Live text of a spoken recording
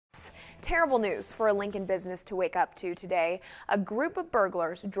Terrible news for a Lincoln business to wake up to today. A group of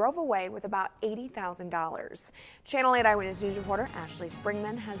burglars drove away with about $80,000. Channel 8 Eyewitness News reporter Ashley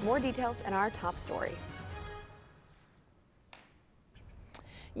Springman has more details in our top story.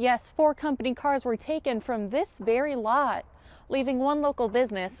 Yes, 4 company cars were taken from this very lot, leaving one local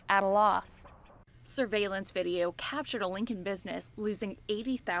business at a loss. Surveillance video captured a Lincoln business losing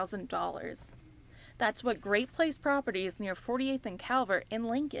 $80,000. That's what Great Place Properties near 48th and Calvert in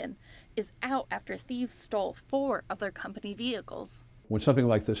Lincoln is out after thieves stole 4 of their company vehicles. When something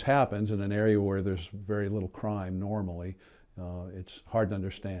like this happens in an area where there's very little crime normally, it's hard to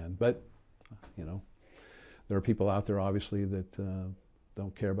understand. But, you know, there are people out there obviously that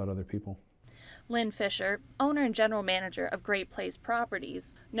don't care about other people. Lynn Fisher, owner and general manager of Great Place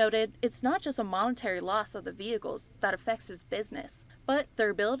Properties, noted it's not just a monetary loss of the vehicles that affects his business, but their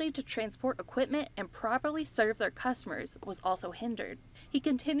ability to transport equipment and properly serve their customers was also hindered. He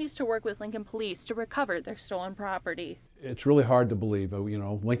continues to work with Lincoln Police to recover their stolen property. It's really hard to believe, you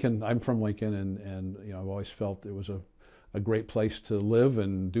know, Lincoln, I'm from Lincoln, and you know, I've always felt it was a great place to live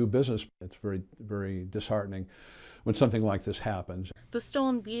and do business. It's very, very disheartening when something like this happens. The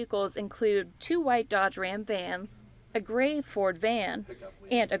stolen vehicles include 2 white Dodge Ram vans, a gray Ford van,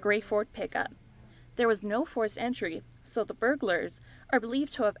 and a gray Ford pickup. There was no forced entry, so the burglars are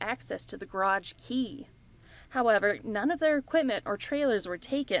believed to have access to the garage key. However, none of their equipment or trailers were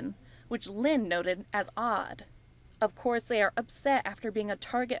taken, which Lynn noted as odd. Of course, they are upset after being a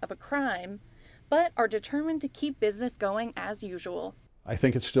target of a crime, but are determined to keep business going as usual. I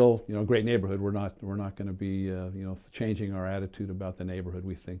think it's still, you know, a great neighborhood. We're not going to be, you know, changing our attitude about the neighborhood.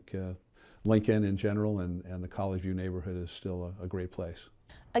 We think Lincoln in general and the College View neighborhood is still a great place.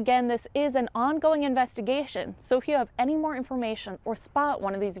 Again, this is an ongoing investigation, so if you have any more information or spot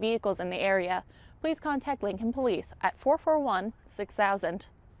one of these vehicles in the area, please contact Lincoln Police at 441-6000.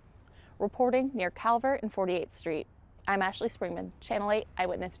 Reporting near Calvert and 48th Street, I'm Ashley Springman, Channel 8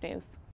 Eyewitness News.